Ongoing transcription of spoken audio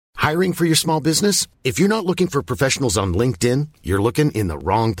Hiring for your small business? If you're not looking for professionals on LinkedIn, you're looking in the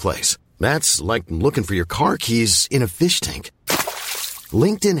wrong place. That's like looking for your car keys in a fish tank.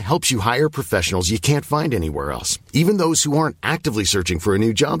 LinkedIn helps you hire professionals you can't find anywhere else, even those who aren't actively searching for a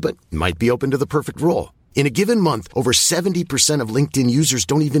new job but might be open to the perfect role. In a given month, over 70% of LinkedIn users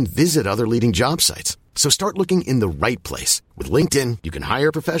don't even visit other leading job sites. So start looking in the right place. With LinkedIn, you can hire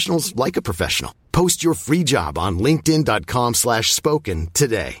professionals like a professional. Post your free job on linkedin.com/spoken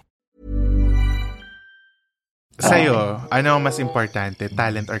today. Sa'yo, ano ang mas importante,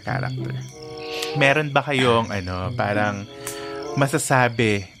 talent or character? Meron ba kayong parang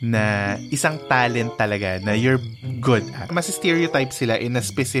masasabi na isang talent talaga na you're good at? Mas stereotype sila in a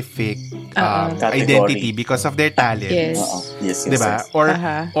specific identity because of their talent. Yes. Yes. Diba?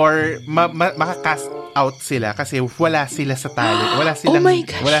 Or makakast out sila kasi wala sila sa talent. Wala silang, oh my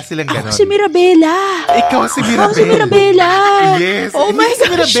gosh. Wala silang ganon. Ako si Mirabella. Ikaw si Mirabella. Ako si Mirabella. Yes. Oh my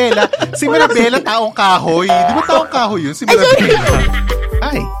si Mirabella. Si Mirabella, taong kahoy. Di ba taong kahoy yun? Si Mirabella.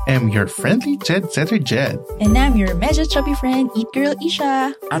 I am your friendly Jed Setter Jed. And I'm your medyo chubby friend, Eat Girl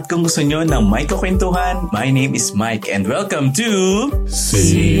Isha. At kung gusto nyo ng may kakwentuhan, my name is Mike and welcome to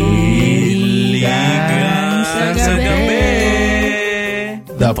Siligang sa Gabi,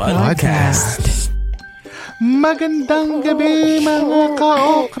 the podcast. Magandang gabi, mga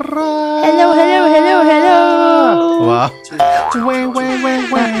ka-okra! Hello. Wow!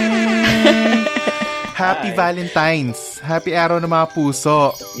 Happy Valentine's! Happy araw ng mga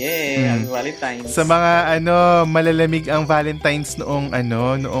puso! Yeah, Happy Valentine's! Sa mga malalamig ang Valentine's noong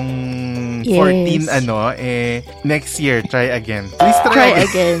 14 next year, try again. Please Try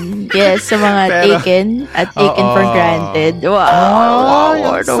again. Yes, sa mga taken for granted.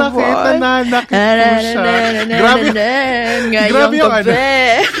 Wow! Ang sakit, nananakit po siya. Grabe yung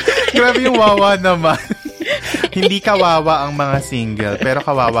grabe yung wawa naman. Hindi kawawa ang mga single, pero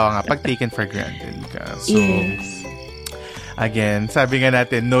kawawa nga pag taken for granted ka. So, again, sabi nga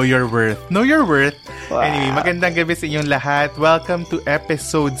natin, know your worth. Know your worth. Wow. Anyway, magandang gabi sa inyong lahat. Welcome to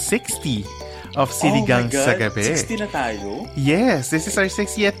episode 60 of Siligang sa Gabi. 60 na tayo? Yes, this is our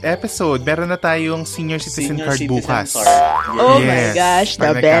 60th episode. Meron na tayong senior citizen card bukas. Oh my gosh,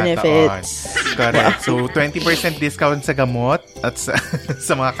 the benefits. Correct. So, 20% discount sa gamot at sa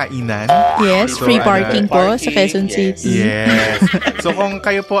mga kainan. Yes, so, free parking po sa Quezon City. Yes. So, kung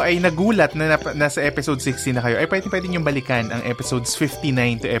kayo po ay nagulat na nasa episode 60 na kayo, ay pwede niyong balikan ang episodes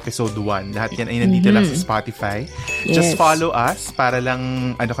 59 to episode 1. Lahat yan ay nandito lang sa Spotify. Yes. Just follow us para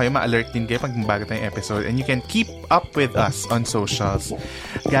lang kayo ma-alert din kayo pag bago tayong episode, and you can keep up with us on socials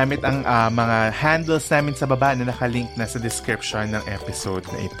gamit ang mga handles namin sa baba na nakalink na sa description ng episode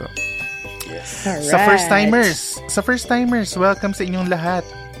na ito. Yes. Sa first timers, welcome sa inyong lahat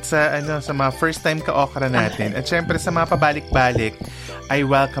sa mga first time ka-okra natin. At syempre sa mga pabalik-balik ay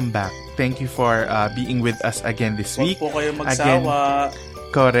welcome back. Thank you for being with us again this week. Huwag po kayo magsawa.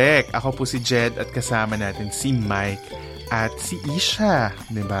 Correct. Ako po si Jed at kasama natin si Mike at si Isha,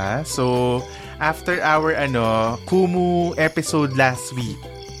 'di ba? So, after our Kumu episode last week,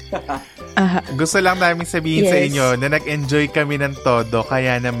 gusto lang namin sabihin sa inyo na nag-enjoy kami ng todo,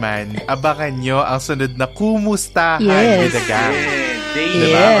 kaya naman abangan nyo ang sunod na Kumustahan with the gang.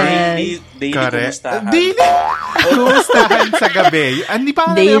 Daily Kumustahan. Kumustahan sa gabi. Hindi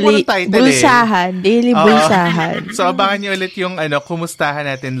pa Daily title Bulsahan. Daily Bulsahan. So, abangan nyo ulit yung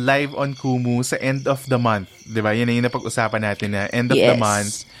Kumustahan natin live on Kumu sa end of the month. Diba? Yan yung napag-usapan natin na end of the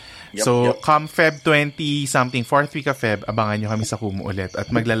month. Come Feb 20-something, 4th week of Feb, abangan nyo kami sa Kumu ulit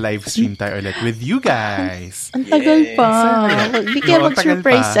at magla-live stream tayo ulit with you guys. Ang tagal pa. Hindi kaya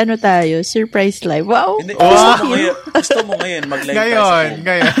mag-surprise tayo. Surprise live. Wow! Gusto mo ngayon mag-live ngayon.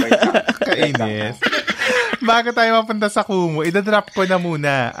 Kainis. Bago tayo mapunta sa Kumu, idadrop ko na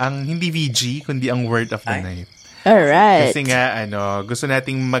muna ang hindi VG, kundi ang word of the night. Alright. Kasi nga, gusto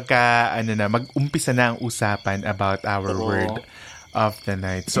nating mag-umpisa na ang usapan about our word of the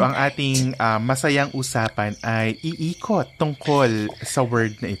night. So, ang ating masayang usapan ay iikot tungkol sa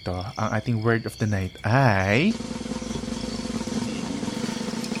word na ito. Ang ating word of the night ay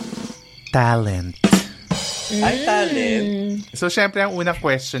talent. Ay, talent. So, syempre, ang unang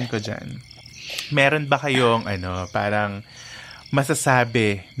question ko dyan, meron ba kayong parang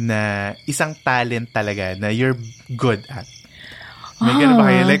masasabi na isang talent talaga na you're good at? May ganun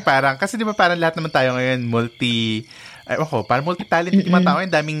ba kayo? Like parang, kasi di ba parang lahat naman tayo ngayon parang multi-talent yung mga tao,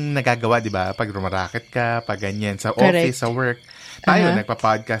 yung daming nagagawa, di ba? Pag rumaraket ka, pag ganyan, sa office, sa work, tayo,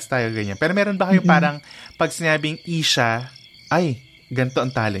 nagpa-podcast tayo, ganyan. Pero meron ba kayong parang, pag sinabing Isha, ay, ganito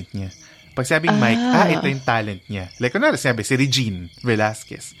ang talent niya. Pag sinabing Mike, ito yung talent niya. Like, kunwari, sinabi, si Regine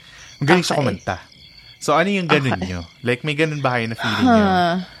Velasquez. Ang galing siya kumanta. So, ano yung ganun nyo? Like, may ganun ba kayo na feeling nyo?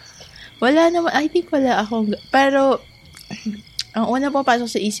 Wala naman, I think wala akong, pero, ang una pong pasok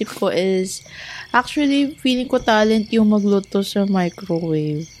sa isip ko is, actually, feeling ko talent yung magluto sa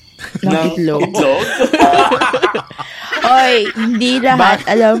microwave ng itlog. Oy, hindi lahat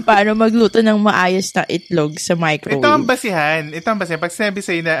alam paano magluto ng maayos na itlog sa microwave. Ito ang basihan. Pag sinabi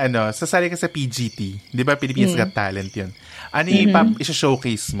sa'yo na sasali ka sa PGT, di ba, Philippines Got Talent yun. Ano yung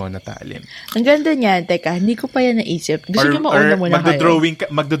isa-showcase mo na talent? Ang ganda niyan. Teka, hindi ko pa yan naisip. Gusto niyo mauna muna kayo?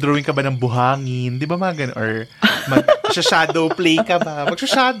 Magdodrawing ka ba ng buhangin? Di ba mga ganun? Or shadow play ka ba?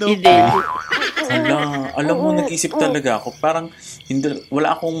 Magsha-shadow play. Alam mo, nag-isip talaga ako. Parang,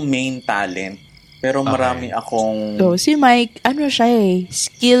 wala akong main talent. Pero marami akong... So, si Mike,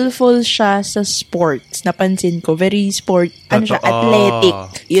 skillful siya sa sports. Napansin ko. Very athletic.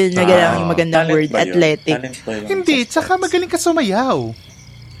 Yun, yung magandang word, athletic. Hindi, tsaka magaling ka sumayaw.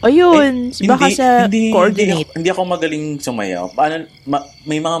 O yun, baka sa coordinate. Hindi ako magaling sumayaw.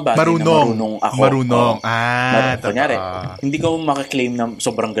 May mga bagay na marunong ako. Marunong. Kunyari, hindi ko makaklaim na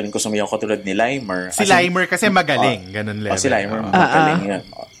sobrang galing ko sumayaw katulad ni Limer. Si Limer kasi magaling. Ganun level. Si Limer, magaling yan.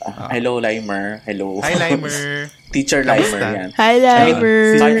 Hello, Limer. Hello. Hi, Limer. Teacher Limer yan. Hi,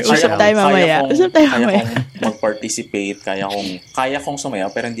 Limer. Usap tayo mamaya. Kaya kong mag-participate. Kaya kong sumayaw,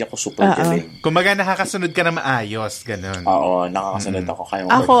 pero hindi ako super galing. Kumbaga, nakakasunod ka na maayos. Ganun. Oo, nakakasunod ako.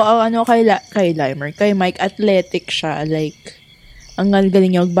 Kay Limer. Kay Mike, athletic siya. Like, ang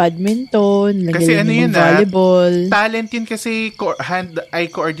galing niya badminton, kasi volleyball. Talent yun kasi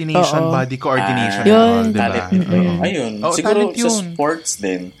hand-eye coordination, body coordination. Yun. Talent. Ayun. Siguro sa sports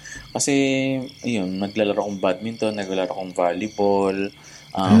din. Kasi, ayun, naglalaro akong badminton, naglalaro akong volleyball,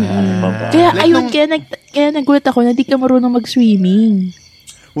 ano pa ba? Kaya nagulat ako na di ka marunong mag-swimming.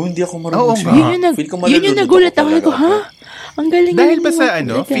 Hindi ako marunong mag-swimming. Yun yung nagulat ako. Ang galing. Dahil ba sa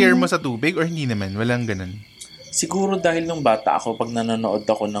fear mo sa tubig or hindi naman? Walang ganun. Siguro dahil nung bata ako, pag nanonood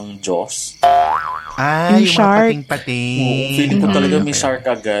ako ng Jaws. Yung shark. Mga pating-pating. Feeling ko talaga may shark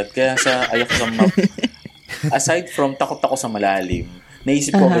agad. Kaya ayoko sa aside from takot ako sa malalim,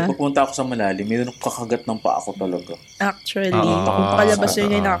 naisip ko, pag pupunta ako sa malalim, may kakagat ng paa ko talaga. Actually, pakalabas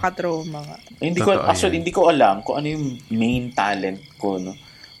yun yung nakaka-trauma nga. Hindi ko alam kung ano yung main talent ko, no?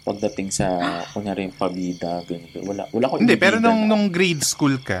 Pagdating sa, kunyari yung pabida, ganito. Wala ko. Hindi, pero nung grade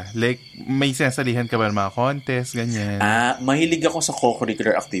school ka, like, may sinasalihan ka ba ng mga contest, ganyan? Mahilig ako sa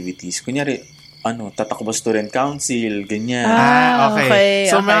co-curricular activities. Kunyari, tatakbo student council, ganyan.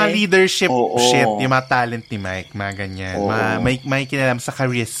 Okay. So, mga leadership shit, yung mga talent ni Mike, mga ganyan. May kinalam sa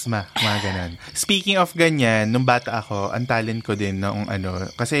charisma, mga ganyan. Speaking of ganyan, nung bata ako, ang talent ko din noong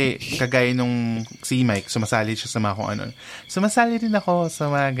kasi kagaya nung si Mike, sumasali siya sa mga kung ano. Sumasali din ako sa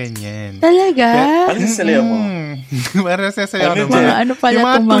mga ganyan. Talaga? Ano sasali mo? Parang sasali ako ng ano pala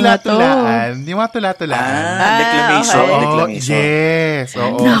itong mga to? Yung mga tula-tulaan. Declamation. Yes.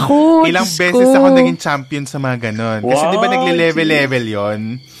 Oo. Naku, ilang beses ako naging champion sa mga ganon. Kasi di ba nagle-level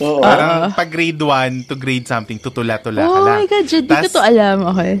yon? Parang pag grade 1 to grade something, tutula-tula ka lang. Oh my God, di ko to alam.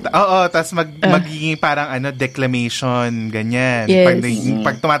 Okay. Oo, tapos magiging parang declamation, ganyan. Yes.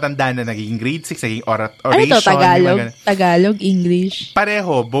 Pag tumatanda na, nagiging grade 6, naging oration. Ano to, Tagalog, English?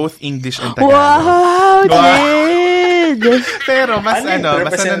 Pareho, both English and Tagalog. Wow, Jed! Pero mas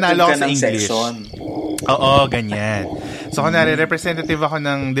nanalo ako sa English. Oo, ganyan. So, kunwari, representative ako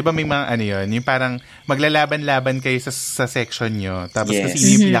ng, di ba may mga yung parang maglalaban-laban kayo sa section nyo. Tapos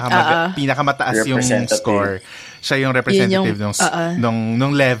kasi pinakamataas yung score. Siya yung representative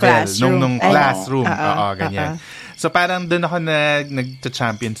nung level, nung classroom. Oo, ganyan. So, parang doon ako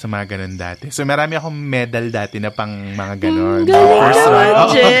nag-champion sa mga ganun dati. So, marami akong medal dati na pang mga ganun. First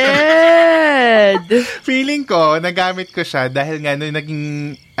round. Feeling ko, nagamit ko siya dahil nga nung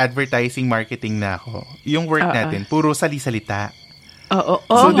naging advertising marketing na ako, yung work natin, puro sali-salita.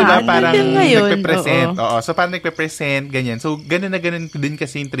 So, diba parang nagpe-present. So, parang nagpe-present, ganyan. So, ganun na ganun din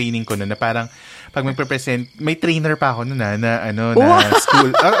kasi yung training ko na parang pag magpe-present, may trainer pa ako na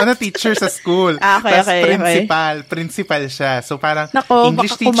school. Teacher sa school. Tapos principal siya. So, parang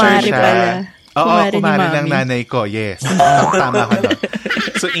English teacher siya. Kumari ng nanay ko. Yes. Tama ko doon.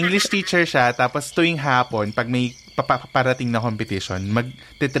 So, English teacher siya. Tapos, tuwing hapon, pag may parating na competition,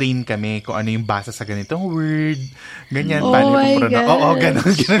 mag-train kami kung ano yung basa sa ganitong word. Ganyan.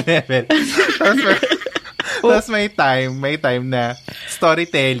 Ganun level. Tapos, may time na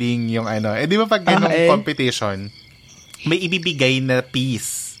storytelling yung di ba pag ganung competition, may ibibigay na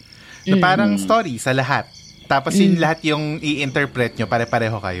piece na parang story sa lahat. Tapos yung lahat yung i-interpret nyo,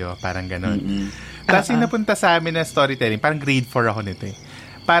 pare-pareho kayo. Parang ganon. Tapos yung napunta sa amin na storytelling, parang grade 4 ako nito eh.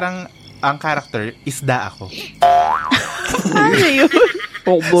 Parang ang character, isda ako. Ano yun?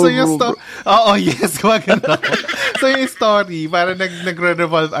 So yung yes, gumagano. So yung story, parang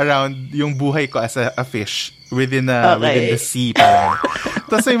nagre-revolve around yung buhay ko as a fish within the sea. Parang.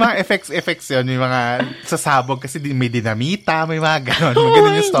 Tapos may mga effects yun, may mga sasabog kasi may dinamita, may mga ganon.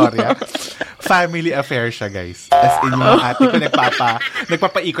 Ganun yung storya. Family affair siya, guys. As in, yung mga ate ko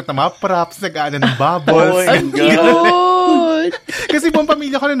nagpapaikot ng mga props, nag-aano ng bubbles. Oh my God. Kasi buong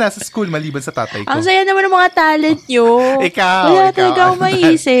pamilya ko na nasa school, maliban sa tatay ko. Ang saya naman ng mga talent nyo. Wala talaga akong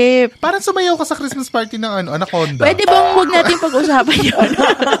maiisip. Parang sumayaw ka sa Christmas party ng Anaconda. Pwede bang huwag natin pag-usapan yun?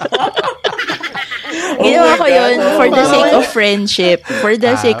 Ginawa ko yun for the sake of friendship. For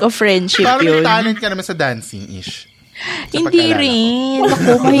the sake of friendship parang yun. Parang talent ka naman sa dancing-ish. Hindi rin.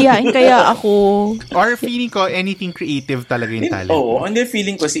 Ako, mahihain kaya ako. Or feeling ko, anything creative talaga yung talent. Oo, hindi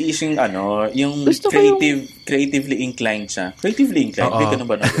feeling ko si Ishing, yung creatively inclined siya. Creatively inclined? Hindi ka na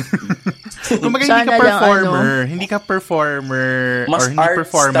ba na? Kung hindi ka performer, hindi ka performer, mas or hindi arts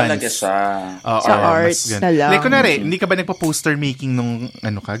performance. talaga siya. Sa arts na lang. Like, kunwari, hindi ka ba nagpa-poster making nung,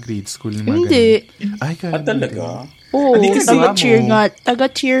 grade school? Hindi. Ay, talaga? Oo,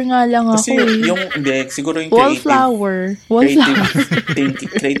 taga-cheer nga lang ako. Kasi siguro yung Wallflower.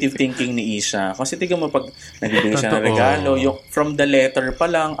 creative thinking ni Isha. Kasi tiga mo pag nagbibigay siya ng regalo, yung from the letter pa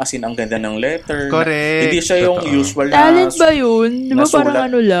lang, as in ang ganda ng letter. Correct. Hindi siya yung usual na talent ba yun? Di ba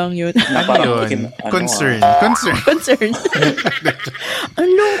parang lang yun? Concern. Ang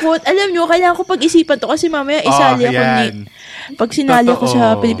lungkot. Alam nyo, kailangan ko pag-isipan to kasi mamaya isali ako pag sinali ako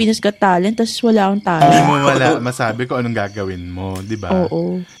sa Pilipinas Got Talent, tapos wala akong talent. Hindi mo masabi ko anong gagawin mo, di ba?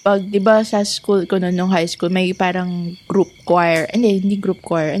 Oo. Pag, di ba, sa school ko nung high school, may parang group choir. Hindi group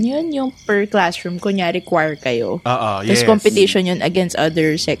choir. Ano yun? Yung per classroom, kunyari choir kayo. Tapos competition yun against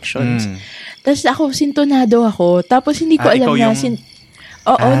other sections. Tapos ako, sintonado ako. Tapos hindi ko alam na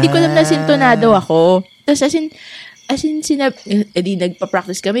hindi ko alam na sintonado ako. Tapos as in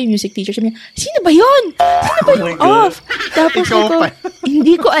nagpa-practice kami, music teacher sabi niya, sino ba yun? Off. Tapos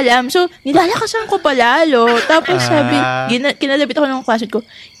hindi ko alam. So, nilalakasan ko palalo. Tapos sabi, kinalabit ako ng classmate ko,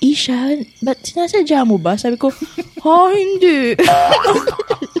 Isha, ba't sinasadya mo ba? Sabi ko, hindi.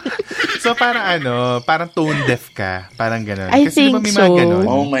 So, parang tone deaf ka. Parang gano'n. I Kasi think diba may mga gano'n?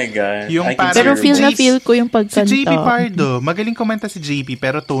 Oh my God. Pero feel ko yung pagkanta. Si JP Pardo, magaling kumanta si JP,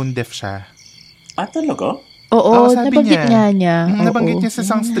 pero tone deaf siya. Talaga? Oo, nabanggit niya. Nabanggit niya sa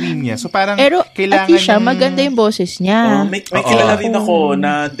isang stream niya. So parang pero, kailangan at siya, maganda yung boses niya. May kilala rin ako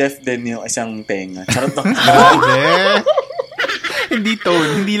na deaf din yung isang tenga. Charot lang.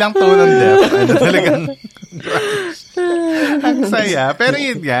 Hindi lang tone ng deaf. Talagang ang saya. Pero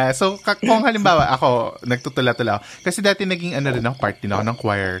yun nga. So, kung halimbawa, ako, nagtutula-tula ako. Kasi dati naging part din ako ng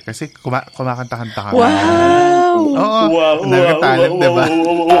choir. Kasi kumakanta-kanta ka. Wow! Oo. Ang dami talent, diba?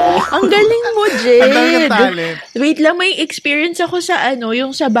 Ang galing mo, Jed. Ang dami talent. Wait lang, may experience ako sa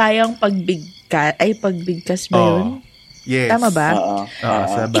yung sa bayang pagbigkas ba yun? Yes. Tama ba?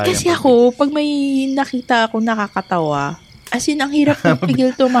 Sa bayang kasi ako, pag may nakita akong nakakatawa, as in, ang hirap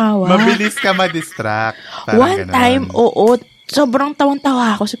pigil tumawa. Mabilis ka ma-distract. One time, sobrang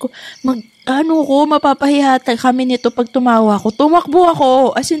tawang-tawa ako. Sabi ko, mapapahihatag kami nito pag tumawa ako. Tumakbo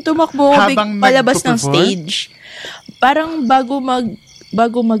ako. As in, tumakbo ako palabas ng stage. Parang bago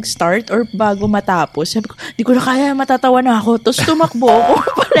mag-start or bago matapos, sabi ko, di ko na kaya, matatawa na ako. Tapos tumakbo ako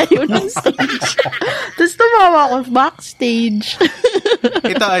palayo ng stage. Tapos tumawa ako backstage.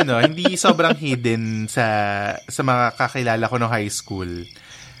 Ito hindi sobrang hidden sa mga kakilala ko ng high school.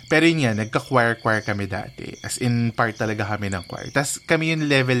 Pero yun nga, nagka-choir kami dati. As in, part talaga kami ng choir. Tapos kami yung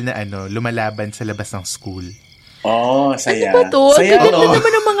level na lumalaban sa labas ng school. Saya. Ano ba to? Ang ganda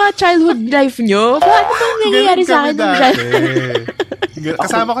naman ng mga childhood life nyo. Paano bang nangyayari sa akin ng childhood?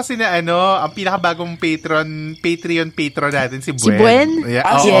 Kasama ko ang pinakabagong patron natin, si Buen. Si Buen?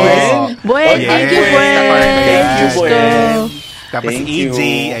 Yeah. Si Buen. Thank you, Buen. Tapos si AJ,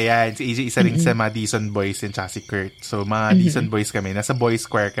 si AJ isa rin sa mga Dison Boys and si Kurt. So, mga Dison Boys kami. Nasa boys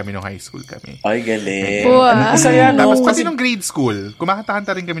choir kami nung high school kami. Ay, galing. Wow. Tapos pati nung grade school,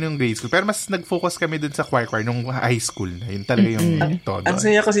 kumakanta-kanta rin kami nung grade school. Pero mas nag-focus kami dun sa choir nung high school. Yun talaga yung todo. Ang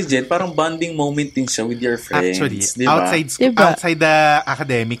saya kasi, Jen, parang bonding moment din siya with your friends. Actually, diba? outside the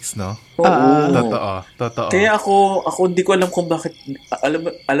academics, no? Totoo. Kaya ako hindi ko alam kung bakit,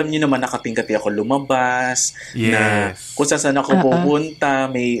 alam niyo naman nakatingkati ako lumabas, na kung saan ako pupunta,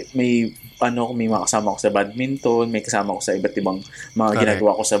 may mga kasama ko sa badminton, may kasama ko sa iba't ibang mga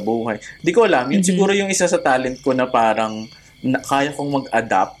ginagawa ko sa buhay. Hindi ko alam, yun siguro yung isa sa talent ko na parang kaya kong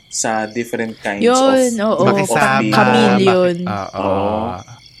mag-adapt sa different kinds of chameleon.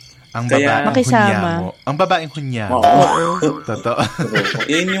 Ang babaeng hunya mo. Totoo.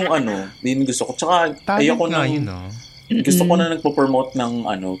 Yan yung yun gusto ko. Tsaka, ayoko yun, Gusto ko na nagpo-promote ng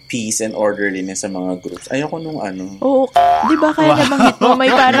peace and orderliness sa mga groups. Ayoko nung Oo, 'di ba kaya nabanggit mo may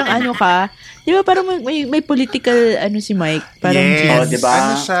parang ka? 'Di ba parang may political si Mike, parang yes. 'di ba?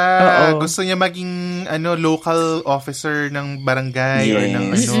 Ano siya? Gusto niya maging local officer ng barangay or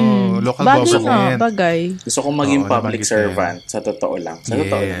ng local government. Bagay. Gusto ko maging public servant sa totoo lang. Sa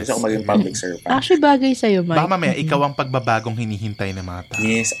totoo lang. Gusto ko maging public servant. Actually bagay sa iyo, Mike. Baka mamaya ikaw ang pagbabagong hinihintay ng mga tao.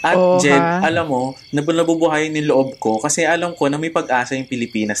 Yes. At Jen, alam mo, nabubuhayin yung loob ko kasi alam ko na may pag-asa yung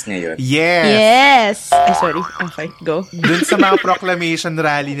Pilipinas ngayon. Yes. Ay, sorry. Okay, go. Dun sa mga proclamation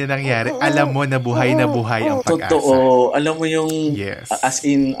rally na nangyari, alam mo na buhay ang pag-asa. Totoo. Alam mo yung, as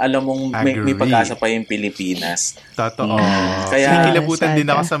in, alam mong may pag-asa pa yung Pilipinas. Totoo. Kaya, nakikilabutan din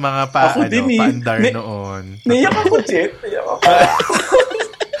ako sa mga paandar noon. Naiyak ako, Jen.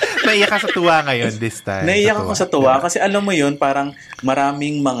 Naiyak ka sa tuwa ngayon this time. Naiyak ako sa tuwa kasi alam mo yun, parang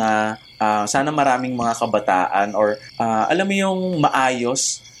maraming mga sana maraming mga kabataan or alam mo yung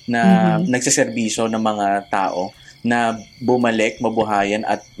maayos na nagseserbisyo ng mga tao na bumalik, mabuhayan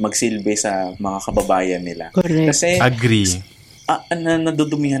at magsilbi sa mga kababayan nila. Correct. Kasi agree.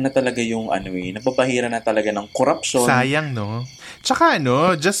 Nadudumihan na talaga yung napapahira na talaga ng korupsyon. Sayang, no? Tsaka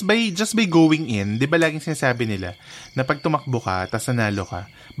just by going in, 'di ba laging sinasabi nila na pag tumakbo ka, tas nanalo ka,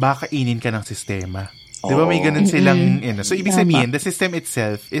 baka kainin ka ng sistema. 'Di ba may ganun silang so ibig sabihin, the system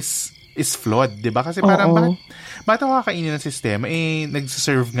itself is flawed, 'di ba? Kasi parang bakit ako kakainin ng sistema?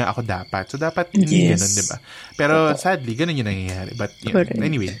 Nagse-serve nga ako dapat. So dapat hindi ganun, 'di ba? Pero sadly, ganun yung nangyayari. But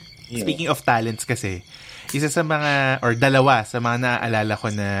anyway, speaking of talents kasi, isa sa mga or dalawa sa mga naaalala ko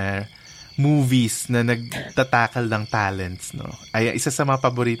na movies na nagtatakal ng talents, no, ay isa sa mga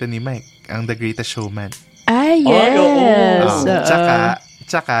paborito ni Mike, ang The Greatest Showman. Yes.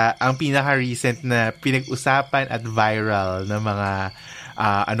 Tsaka ang pinaka-recent na pinag-usapan at viral na mga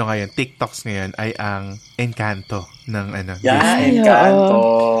ngayon, TikToks ngayon ay ang Encanto ng Encanto.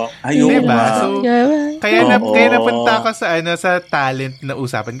 Ayun, diba? So, kaya napunta ako sa talent na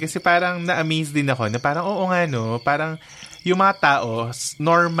usapan kasi parang na-amaze din ako na parang parang yung mga tao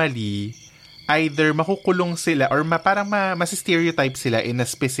normally either makukulong sila or parang mas-stereotype sila in a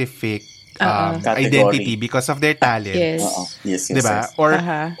specific identity because of their talent. Yes. Diba?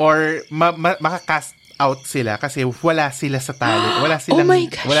 Or makakast out sila kasi wala sila sa talent. Wala silang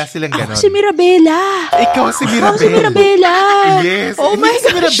ganon. Ako si Mirabela. Ikaw si Mirabela. Ako si Mirabela. Yes. Oh my gosh.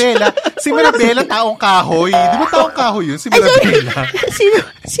 Si Mirabela. Si Mirabela, taong kahoy. Di ba taong kahoy yun? Si Mirabela.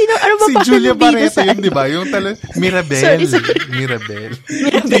 Sino? Ano ba si pa? Julia Barreto yun, di ba? Yung Mirabel. Mirabel.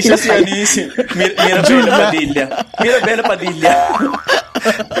 Hindi siya si Mirabela Padilla. Mirabela Padilla.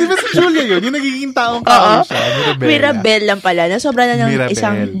 Di ba si Julia yun? Yung nagiging taong kahoy siya. Mirabel lang pala. Nasobra na ng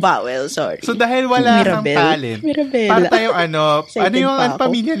isang vowel. Sorry. So dahil wala kang talent, para tayong yung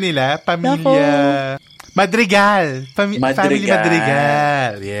pamilya nila? Pamilya Madrigal. Family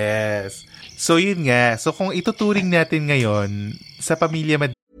Madrigal. Yes. So yun nga. So kung ituturing natin ngayon sa pamilya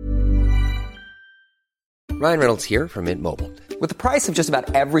Madrigal. Ryan Reynolds here from Mint Mobile. With the price of just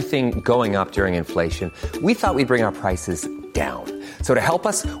about everything going up during inflation, we thought we'd bring our prices down. So to help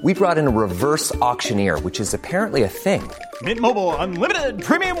us, we brought in a reverse auctioneer, which is apparently a thing. Mint Mobile Unlimited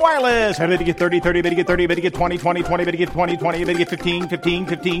Premium Wireless. How to get 30, 30, how to get 30, how to get 20, 20, 20, how to get 20, 20, how to get 15, 15,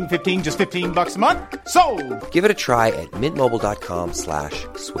 15, 15, just $15 a month? Sold! Give it a try at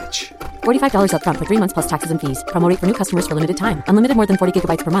mintmobile.com/switch. $45 up front for 3 months plus taxes and fees. Promo rate for new customers for limited time. Unlimited more than 40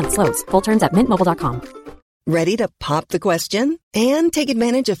 gigabytes per month. Slows full terms at mintmobile.com. Ready to pop the question and take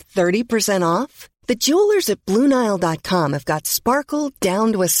advantage of 30% off? The jewelers at BlueNile.com have got sparkle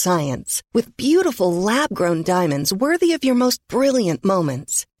down to a science with beautiful lab-grown diamonds worthy of your most brilliant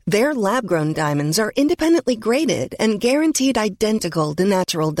moments. Their lab-grown diamonds are independently graded and guaranteed identical to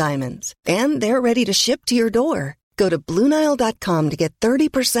natural diamonds. And they're ready to ship to your door. Go to BlueNile.com to get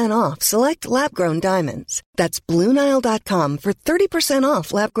 30% off select lab-grown diamonds. That's BlueNile.com for 30%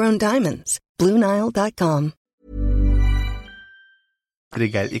 off lab-grown diamonds. BlueNile.com.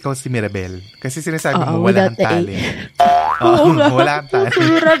 Regal, ikaw si Mirabel. Kasi sinasabi mo, wala kang talent. Wala kang talent. Si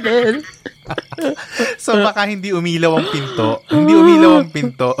Mirabel. So, baka hindi umilaw ang pinto. Hindi umilaw ang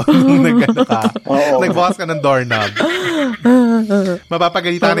pinto nung nagbukas ka ng doorknob.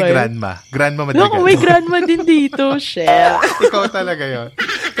 Mapapagalitan ka ni Grandma. Grandma Madrigal. May grandma din dito, chef. Ikaw talaga yon.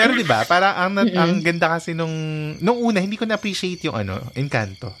 Pero diba, parang ang ganda kasi nung una, hindi ko na-appreciate yung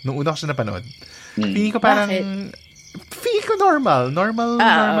Encanto. Nung una ko siya napanood. Feeling ko parang... Feel ko normal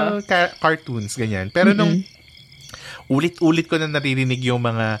cartoons, ganyan. Pero nung ulit-ulit ko na naririnig yung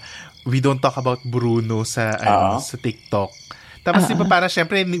mga we don't talk about Bruno sa TikTok, Tapos diba parang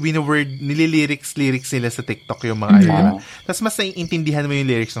syempre nilililyrics nila sa TikTok yung mga diba? Tapos mas naiintindihan mo yung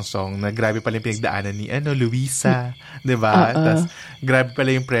lyrics ng song na grabe pala yung pinagdaanan ni Luisa, diba? Tapos grabe pala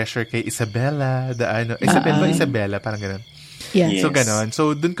yung pressure kay Isabella, Isabella, parang ganun. Yes. So ganun.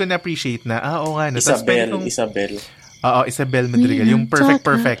 So dun ko na-appreciate na, oo nga. No? Isabel. Oo, Isabel Madrigal. Yung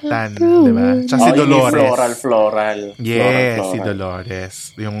perfect-perfectan. Diba? Tsaka si Dolores. Floral. Yes, si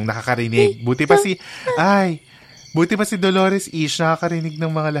Dolores. Yung nakakarinig. Buti pa si Dolores Ish nakakarinig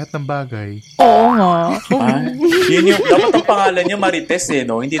ng mga lahat ng bagay. Oo nga. Yun yung, dapat ang pangalan niya Marites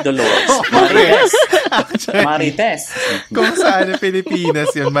no? Hindi Dolores. Marites. Kung saan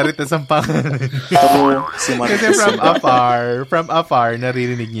Pilipinas yun, Marites ang pangalan. Si Marites. Kasi from afar,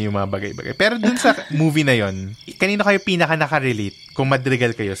 naririnig niyo yung mga bagay-bagay. Pero dun sa movie na yun, kanino kayo pinaka nakarelate? Kung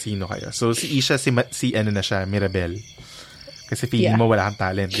Madrigal kayo, sino kayo? So, si Isha, si na siya, Mirabel. Kasi feeling mo wala kang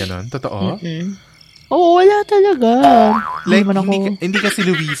talent, ganun. Totoo? Oo, wala talaga. Like, hindi kasi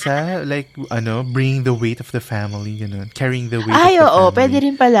Luisa, like, bringing the weight of the family, carrying the weight of the family. Oo, pwede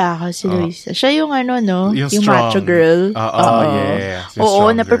rin pala ako si Luisa. Siya yung yung macho girl. Yes. Oo,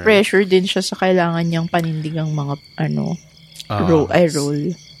 nape-pressure din siya sa kailangan niyang panindigang mga,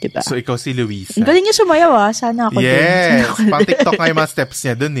 role. Diba? So, ikaw si Luisa. Ang galing niya sumayaw, sana ako din. Yes! Pang TikTok nga yung mga steps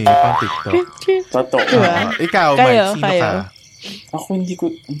niya dun pang TikTok. Totoo. Diba? Ikaw, Mike, sino ka? Ako,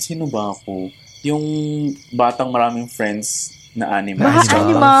 sino ba ako? Yung batang maraming friends na animals. Mga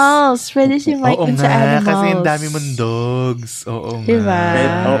animals. Pwede si Mike sa animals. Kasi ang dami mong dogs. Oo diba?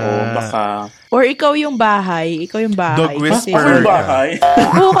 nga. Oo, baka. Or ikaw yung bahay. Dog whisperer. Ako yung bahay.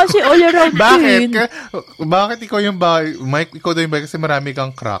 Oo, kasi all around din. Bakit ikaw yung bahay? Mike, ikaw daw yung bahay kasi marami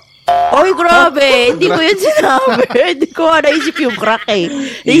kang crack. Oy, grabe. Hindi ko yun sinabi. Hindi ko naisip yung crack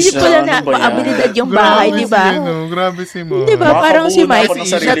Naisip ko lang na abilidad yung bahay, di ba? Grabe si Mo. Di ba? Parang si Mike. Ako ng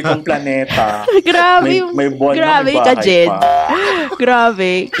sarili kong planeta. Grabe. May buwan grabe na may ka, bahay Jed. pa.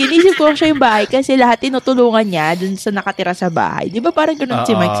 Grabe. Kinisip ko siya yung bahay kasi lahat tinutulungan niya dun sa nakatira sa bahay. Di ba parang ganun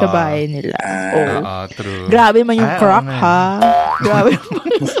si Mike sa bahay nila? True. Grabe man yung crack, ha? Grabe.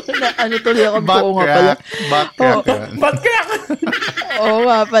 Tuloy ako buo nga pala. Ba't crack? Oo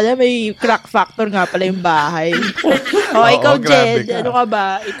nga pala, may crack factor nga pala yung bahay. Ikaw, Jed, ano ka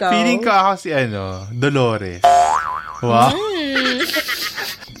ba? Ikaw? Feeling ko ako si Dolores. Wow.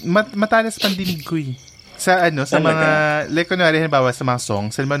 Matalas pandinig ko sa mga, like, kunwari, halimbawa, sa mga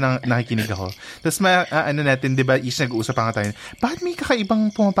songs, nakikinig ako. Tapos, natin, di ba, nag-uusap nga tayo, bakit may kakaibang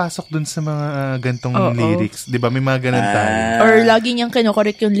pumapasok dun sa mga gantong lyrics? Di ba, may mga ganun tayo. Or lagi niyang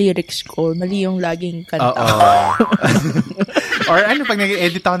kinokorek yung lyrics ko. Mali yung laging kanta. Or pag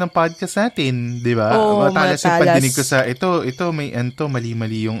nag-edit ako ng podcast natin, di ba? Matalas yung pandinig ko sa, ito, may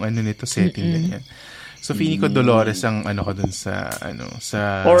mali-mali yung nito, setting, ganyan. So, feeling ko Dolores ang ko dun sa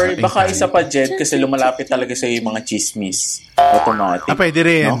or baka isa pa, Jed, kasi lumalapit talaga sa yung mga chismis. Automatic. Pwede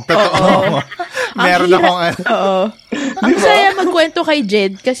rin. No? Totoo. Meron akong Ang saya magkwento kay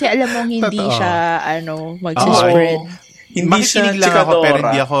Jed kasi alam mong hindi siya, magsispread. Hindi siya lang ako, pero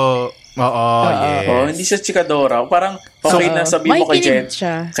hindi ako, yes. Hindi siya chikadora. Parang, na sabihin mo kay Jed,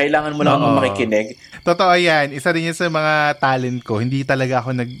 kailangan mo lang makikinig. Totoo yan. Isa rin yan sa mga talent ko. Hindi talaga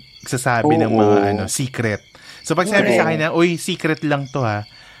ako nagsasabi ng mga secret. So, pag sabi sa akin na, secret lang to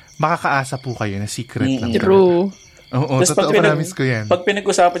makakaasa po kayo na secret lang. True. Oo, totoo, promise ko yan. Pag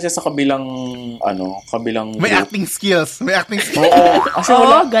pinag-usapan siya sa kabilang may group. acting skills. Oo. Kasi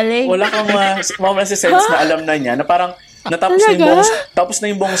galing. Wala kang mamala si sense na alam na niya, na parang natapos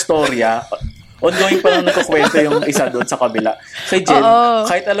na yung buong storya. Ongoing pa lang nagkukwento yung isa doon sa kabila. Kay Jen,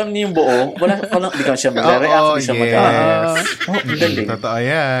 kahit alam niya yung buo, di ka siya mag-react, di siya mag-react. Galing. Totoo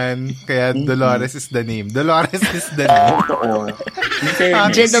yan. Kaya Dolores is the name. Dolores is the name. Totoo.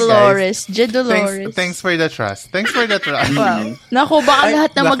 Dolores. Thanks for the trust. Wow. Naku, baka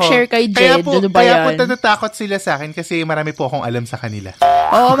lahat na mag-share kay Jed. Kaya po natatakot sila sa akin kasi marami po akong alam sa kanila.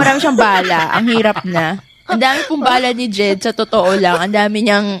 Oo, marami siyang bala. Ang hirap na. Ang dami pong bala ni Jed, sa totoo lang. Ang dami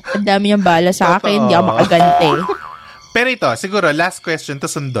niyang bala sa akin. Hindi ako makagante. Pero ito, siguro, last question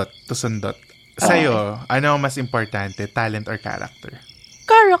to sundot. Sa'yo, ano ang mas importante? Talent or character?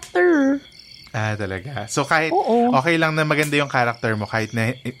 Character. Talaga. So, kahit okay lang na maganda yung character mo, kahit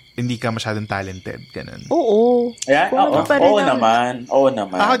na hindi ka masyadong talented. Ganun. Oo. Yeah, oo naman.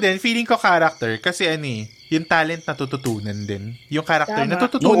 Ako din, feeling ko character. Kasi yung talent natututunan din. Yung character,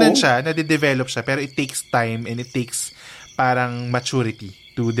 natututunan siya, nade-develop siya, pero it takes time and it takes parang maturity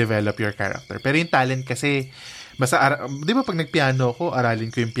to develop your character. Pero yung talent kasi, di ba pag nagpiano ko,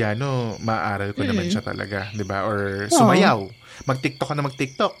 aralin ko yung piano, maaral ko naman siya talaga. Di ba? Or sumayaw. Mag-TikTok ka na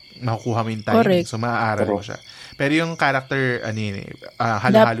mag-TikTok, makukuha mo yung timing. So, maaaral mo siya. Pero yung character,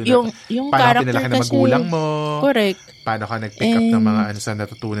 halo-halo yung paano character pinalaki na magulang mo. Correct. paano ka nag-pick up ng mga sa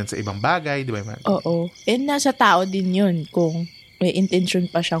natutunan sa ibang bagay, di ba? Oo. And nasa tao din yun kung may intention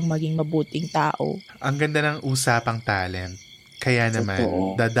pa siyang maging mabuting tao. Ang ganda ng usapang talent. Kaya naman,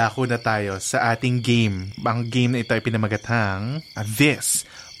 dadako na tayo sa ating game. Ang game na ito ay pinamagathang This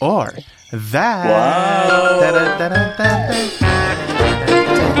or That. Wow!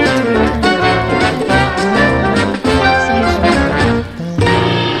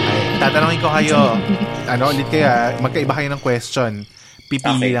 Tatanungin ko kayo, ulit kaya, magkaiba kayo ng question.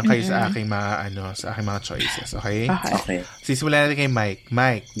 Pipili lang kayo sa aking mga sa aking mga choices, okay? Okay. Sisimulan natin kay Mike.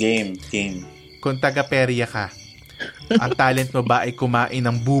 Mike. Game. Kung taga-perya ka, ang talent mo ba ay kumain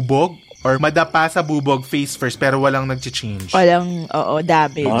ng bubog or madapa sa bubog face first pero walang nag-change? Walang,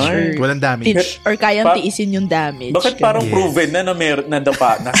 damage. Walang damage. Or kayang tiisin yung damage. Bakit parang proven na meron na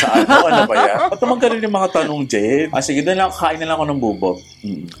dapa na sa ano ba yan? Ba't naman ganun yung mga tanong, Jen? Sige, doon lang, kain na lang ako ng bubog.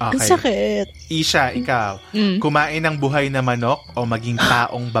 Okay. Ang sakit. Isha, ikaw, kumain ng buhay na manok o maging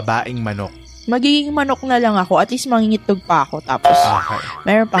taong babaeng manok? Magiging manok na lang ako. At least mangingitog pa ako. Tapos,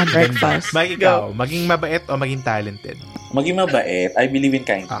 meron pang breakfast. Mike, ikaw, maging mabait o maging talented? Maging mabait. I believe in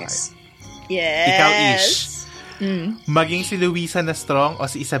kindness. Okay. Yes. Ikaw, Ish, maging si Luisa na strong o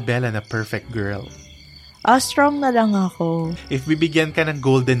si Isabella na perfect girl? Strong na lang ako. If bibigyan ka ng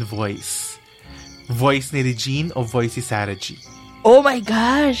golden voice ni Regine o voice si Sarah G? Oh my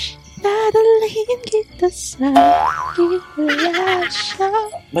gosh! Dadalhin kita sa hirasya.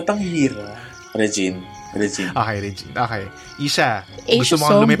 Ba't ang hira? Regine. Okay, Regine. Okay. Isha, Asia gusto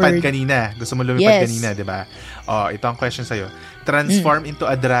mo lumipad Songbird. kanina. Gusto mo lumipad Yes. kanina, di ba? Ito ang question sa'yo. Transform into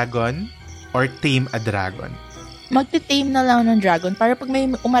a dragon or tame a dragon? Magte-tame na lang ng dragon para pag may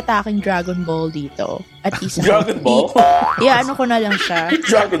umataking Dragon Ball dito. At least Dragon Ball? ano ko na lang siya.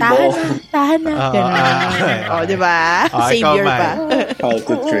 Dragon Ball. Tahan na. Ganun. Di ba? Savior pa. How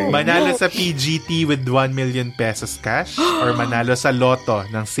to train. Manalo sa PGT with 1 million pesos cash or manalo sa Lotto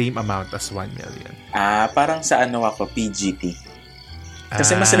ng same amount as 1 million? Parang sa ako, PGT.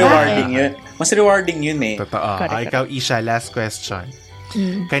 Kasi mas rewarding yun. Mas rewarding yun eh. Totoo. Ikaw, Isha, last question.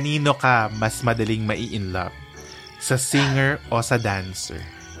 Kanino ka mas madaling mai-inlove? Sa singer o sa dancer?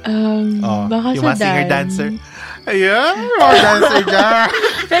 Baka yung sa mga singer-dancer. Ayan, mga dancer dyan.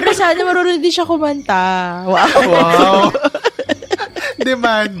 Pero sana marunong din siya kumanta. Wow.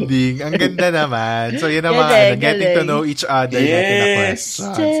 Demanding. Ang ganda naman. So, yun naman. Getting to know each other natin na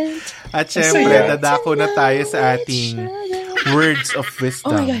questions. At syempre, dadako na tayo sa ating words of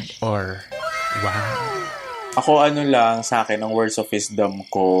wisdom. Or, wow. Ako lang sa akin, ang words of wisdom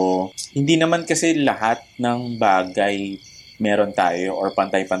ko, hindi naman kasi lahat ng bagay meron tayo or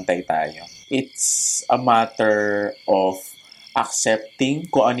pantay-pantay tayo. It's a matter of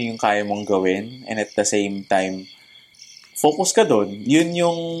accepting kung ano yung kaya mong gawin and at the same time, focus ka doon. Yun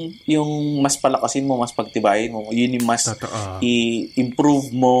yung mas palakasin mo, mas pagtibayin mo. Yun yung mas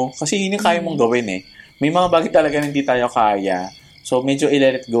i-improve mo. Kasi yun yung kaya mong gawin eh. May mga bagay talaga na hindi tayo kaya. So, medyo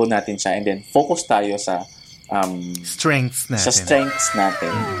i-let go natin siya and then focus tayo sa strengths natin. Sa strengths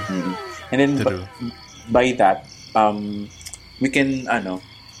natin. And then, by that, we can,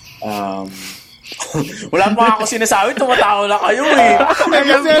 wala pa ako sinasabi, tumatawa na kayo eh.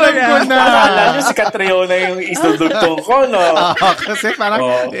 Kasi alam ko na. Akala nyo si Catriona yung isudugtong ko, no? Kasi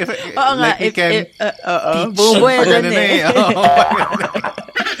parang, buboy na eh.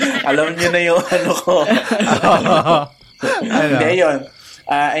 Alam nyo na yung ko. Hindi, yun.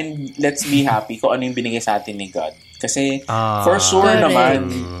 And let's be happy kung ano yung binigay sa atin ni God. Kasi for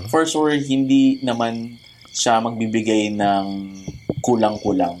sure, hindi naman siya magbibigay ng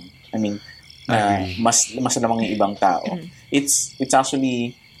kulang-kulang. I mean, mas namang yung ibang tao. It's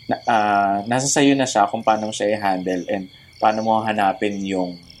actually, nasa sayo na siya kung paano mo siya i-handle and paano mo hanapin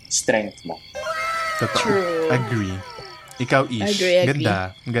yung strength mo. True. Agree. Ikaw, Ish. Agree.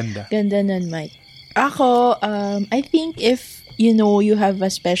 Ganda. Ganda nun, Mike. Ako, I think if you have a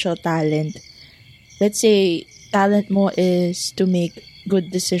special talent. Let's say, talent mo is to make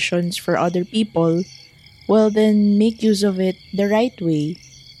good decisions for other people. Well, then make use of it the right way.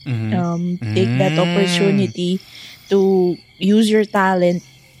 Take that opportunity to use your talent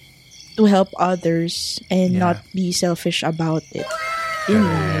to help others and not be selfish about it.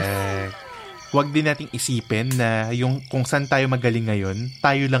 Huwag din nating isipin na yung kung saan tayo magaling ngayon,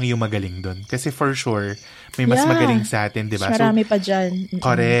 tayo lang yung magaling doon. Kasi for sure, may mas magaling sa atin, di ba? Marami pa dyan.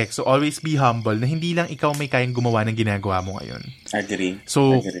 Correct. So, always be humble na hindi lang ikaw may kayang gumawa ng ginagawa mo ngayon. Agree.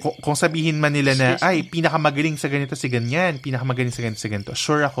 So, kung sabihin man nila na, pinakamagaling sa ganito si ganyan, pinakamagaling sa ganito,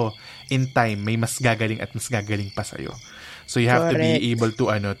 sure ako, in time, may mas gagaling at mas gagaling pa sa'yo. So, you have to be able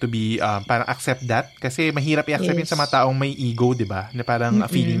to be, parang accept that. Kasi mahirap i-accept yun sa mga taong may ego, di ba? Na parang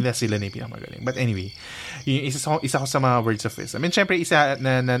feeling na sila na yung pinakamagaling. But anyway, yung isa ko sa mga words of wisdom. And syempre, isa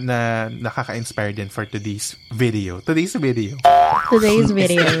na nakaka-inspire din for today's video. Today's video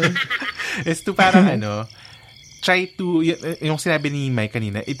is to parang try to, yung sinabi ni Mike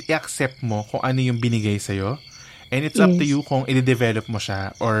kanina, i-accept mo kung ano yung binigay sa'yo. And it's up to you kung i-develop mo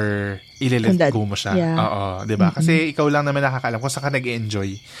siya or i-let go mo siya. Yeah. Oo, diba? Kasi ikaw lang naman nakakaalam kung saan ka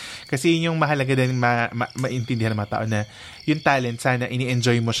nag-enjoy. Kasi yun yung mahalaga din maintindihan ng mga tao na yung talent, sana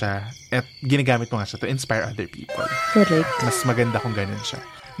ini-enjoy mo siya at ginagamit mo nga siya to inspire other people. Correct. Mas maganda kung ganun siya.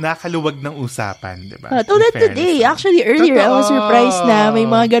 Nakaluwag ng usapan, di ba? Tulad today. Actually, earlier, I was surprised na may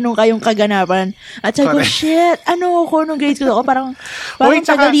mga ganun kayong kaganapan. At sabi ko, shit, ako nung grade school ako, parang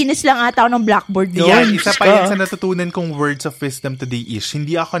tagalinis lang ata ako ng blackboard doon. Yan, isa pa yan sa natutunan kong words of wisdom today is,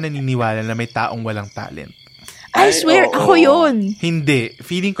 hindi ako naniniwala na may taong walang talent. I swear, ako yun. Hindi.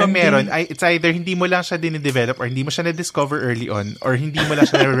 Feeling ko meron. It's either hindi mo lang siya dinidevelop or hindi mo siya na-discover early on or hindi mo lang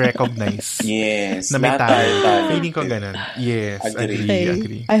siya na-recognize. Yes. Na may talent. Feeling ko ganun. Yes.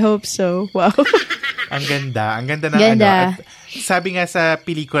 Agree. I hope so. Wow. Ang ganda ng At sabi nga sa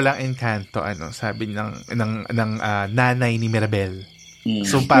pelikulang Encanto, sabi ng nanay ni Mirabel.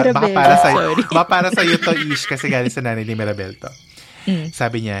 So, baka para sa iyo to, Ish, kasi galing sa nanay ni Mirabel to.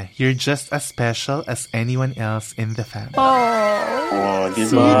 Sabi niya, you're just as special as anyone else in the family. Oh, diba?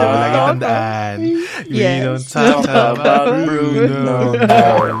 So, lagi tandaan. Yes. We don't talk about Bruno.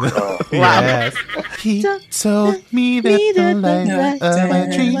 Yes. He told me that the light of my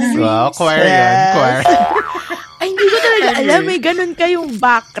dreams. Wow, choir yan. Choir. Ay, hindi ko talaga alam. May ganun kayong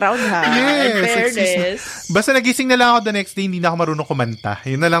background, ha? Yes. In fairness. Basta nagising na lang ako the next day, hindi na ako marunong kumanta.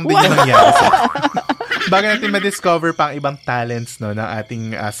 Yun na lang din yung nangyari sa bago natin ma-discover pa ang ibang talents ng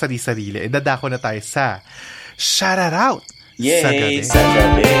ating sarili-sarili, dadako na tayo sa Shout-Out Yay! Sa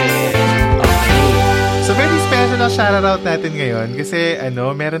gabi. Okay. So, very special ang shout-out natin ngayon kasi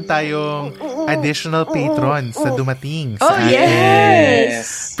meron tayong additional patrons sa dumating sa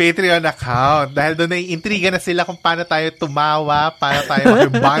yes! Patreon account. Dahil doon naiintriga na sila kung paano tayo tumawa, paano tayo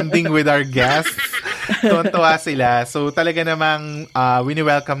bonding with our guests. Tuwan-tuwa sila. So, talaga namang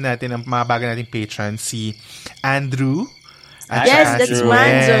wini-welcome natin ang mga bago nating patrons, si Andrew. Yes, that's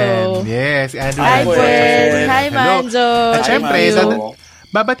Manzo. Yes, Andrew. Hi, Gwen. Hi, Manzo. At syempre,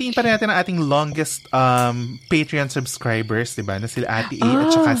 babatiin pa rin natin ang ating longest Patreon subscribers, diba? Na sila Ate A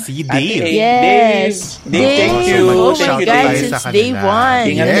at saka si Dave. Yes. Dave, thank you. Thank you guys since day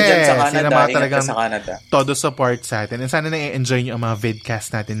one. Ingat ka dyan sa Canada. Sila mga talagang sa Canada. Todo support sa atin. And sana na-enjoy nyo ang mga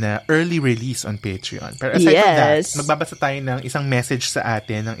vidcast natin na early release on Patreon. Pero aside from that, magbabasa tayo ng isang message sa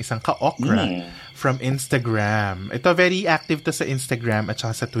atin ng isang ka-okra from Instagram. Ito, very active to sa Instagram at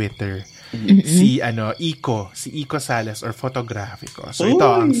saka sa Twitter. Si Iko Salas or Fotografiko. So ito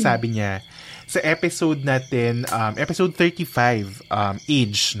ang sabi niya sa episode natin, episode 35,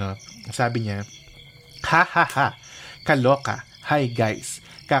 age, no? Sabi niya, ha, kaloka. Hi guys,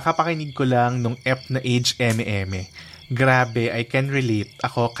 kakapakinig ko lang nung na age eme. Grabe, I can relate.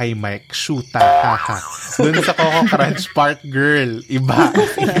 Ako kay Mike, shoota, haha. Doon sa Coco Crunch part, girl, iba.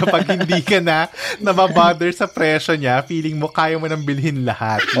 Kapag hindi ka na mabother sa presyo niya, feeling mo kaya mo nang bilhin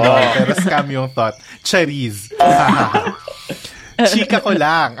lahat. No? Pero scam yung thought. Chariz. Chika ko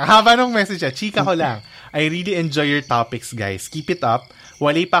lang. Ang haba nung message niya, chika ko lang. I really enjoy your topics, guys. Keep it up.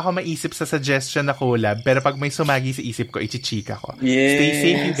 Wala pa ako maisip sa suggestion na collab, pero pag may sumagi sa isip ko, ichichika ko. Yes. Stay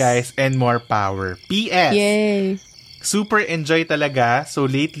safe, you guys, and more power. P.S. Yay! Super enjoy talaga. So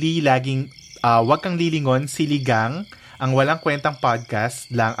lately, laging wag kang lilingon, siligang, ang walang kwentang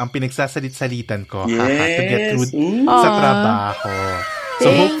podcast lang ang pinagsasalit-salitan ko. Yes. To get through sa trabaho. So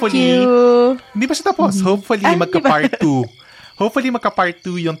hopefully, hindi pa siya tapos. Hopefully, magka-part 2. Hopefully, magka-part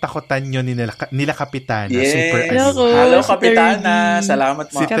 2 yung takutan nyo nila Kapitana. Yes. Super Hello, Kapitana.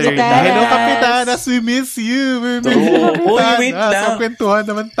 Salamat mga Kapitana. Hello, Kapitana. We miss you. Wait lang. Sa kwentuhan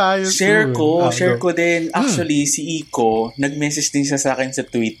naman tayo. Share ko din. Actually, si Iko, nag-message din siya sa akin sa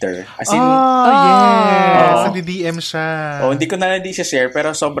Twitter. As in, yes. Sa DM siya. Hindi ko na siya share,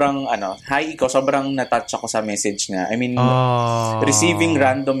 pero sobrang, hi Iko, sobrang natouch ako sa message niya. I mean, receiving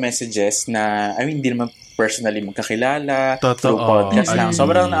random messages na, hindi naman personally magkakilala through podcast lang.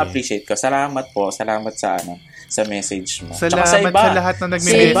 Sobrang na-appreciate ko. Salamat po. Salamat sa message mo. Salamat sa lahat na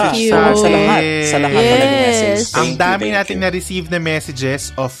nag-message sa atin. Sa lahat na nag-message. Ang dami natin na-receive na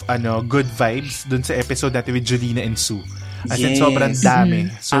messages of good vibes dun sa episode natin with Julina and Sue. As in, sobrang dami.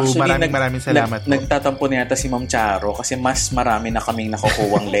 So, actually, maraming salamat po. Nagtatampo na yata si Ma'am Charo kasi mas marami na kaming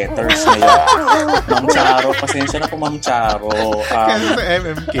nakukuwang letters ngayon. Ma'am Charo, pasensya na po Ma'am Charo. Kasi sa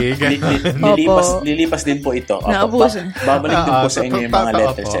MMK, lilipas din po ito. Babalik din po sa inyo yung mga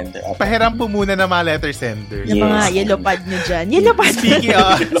letter sender. Pahiram po muna ng mga letter senders. Yung mga yellow pad nyo dyan. Yellow pad.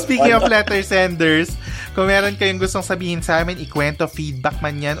 Speaking of letter senders, kung meron kayong gustong sabihin sa amin, ikwento, feedback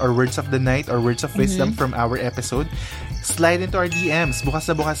man yan, or words of the night, or words of wisdom from our episode, slide into our DMs. Bukas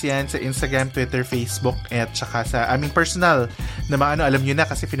na bukas yan sa Instagram, Twitter, Facebook, at saka sa aming personal na mga alam nyo na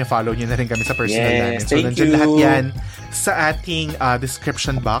kasi fina-follow nyo na rin kami sa personal namin. So, nandiyan lahat yan sa ating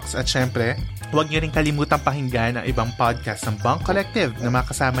description box. At syempre, huwag nyo rin kalimutang pakinggan ang ibang podcast ng Bunk Collective na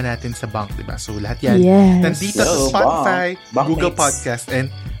makasama natin sa Bunk, diba? So, lahat yan nandito sa Spotify, Google Podcast, and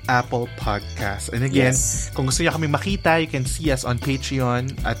Apple Podcast. And again, kung gusto niyo kami makita, you can see us on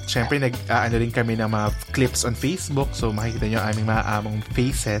Patreon. At syempre, nag-ano rin kami ng mga clips on Facebook. So, makikita niyo aming maamong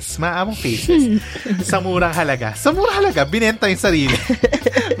faces. Sa murang halaga. Sa murang halaga, binenta yung sarili.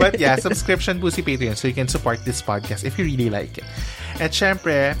 But yeah, subscription po si Patreon so you can support this podcast if you really like it. At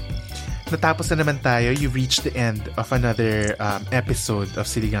syempre, natapos na naman tayo. You've reached the end of another episode of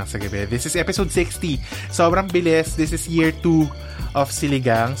Siligang sa Gabi. This is episode 60. Sobrang bilis. This is year 2 of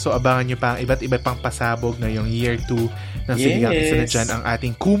Siligang. So, abangan nyo pa ang iba't iba pang pasabog na yung year 2 ng Siligang. Isa na dyan ang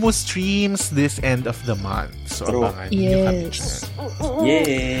ating Kumu streams this end of the month. So, abangan nyo kami dyan.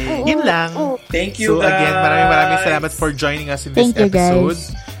 Yun lang. Thank you, guys. So, again, maraming salamat for joining us in this episode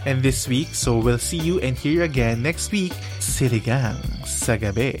and this week. So, we'll see you and hear you again next week. Siligang sa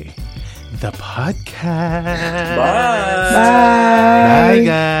Gabi, the podcast. Bye,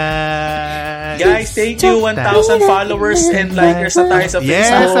 guys. Thank you. 1,000 followers and likers na tayo sa Facebook.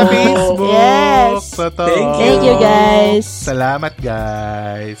 Yes, sa Facebook. Thank you, guys. Salamat,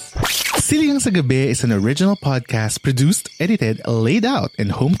 guys. Siligang sa Gabi is an original podcast produced, edited, laid out,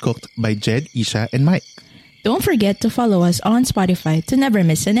 and home-cooked by Jed, Isha, and Mike. Don't forget to follow us on Spotify to never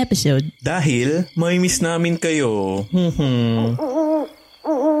miss an episode. Dahil may miss namin kayo.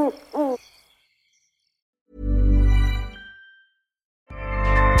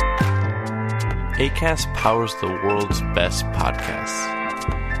 Acast powers the world's best podcasts.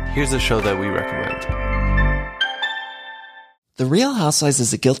 Here's a show that we recommend. The Real Housewives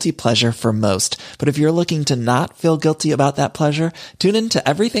is a guilty pleasure for most, but if you're looking to not feel guilty about that pleasure, tune in to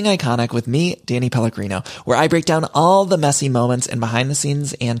Everything Iconic with me, Danny Pellegrino, where I break down all the messy moments and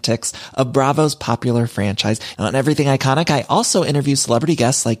behind-the-scenes antics of Bravo's popular franchise. And on Everything Iconic, I also interview celebrity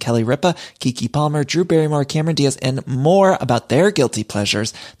guests like Kelly Ripa, Keke Palmer, Drew Barrymore, Cameron Diaz, and more about their guilty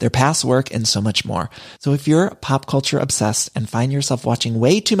pleasures, their past work, and so much more. So if you're pop culture obsessed and find yourself watching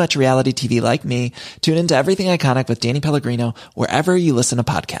way too much reality TV like me, tune in to Everything Iconic with Danny Pellegrino, wherever you listen to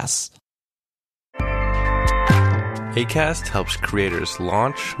podcasts. Acast helps creators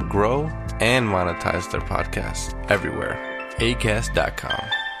launch, grow, and monetize their podcasts everywhere.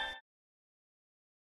 Acast.com.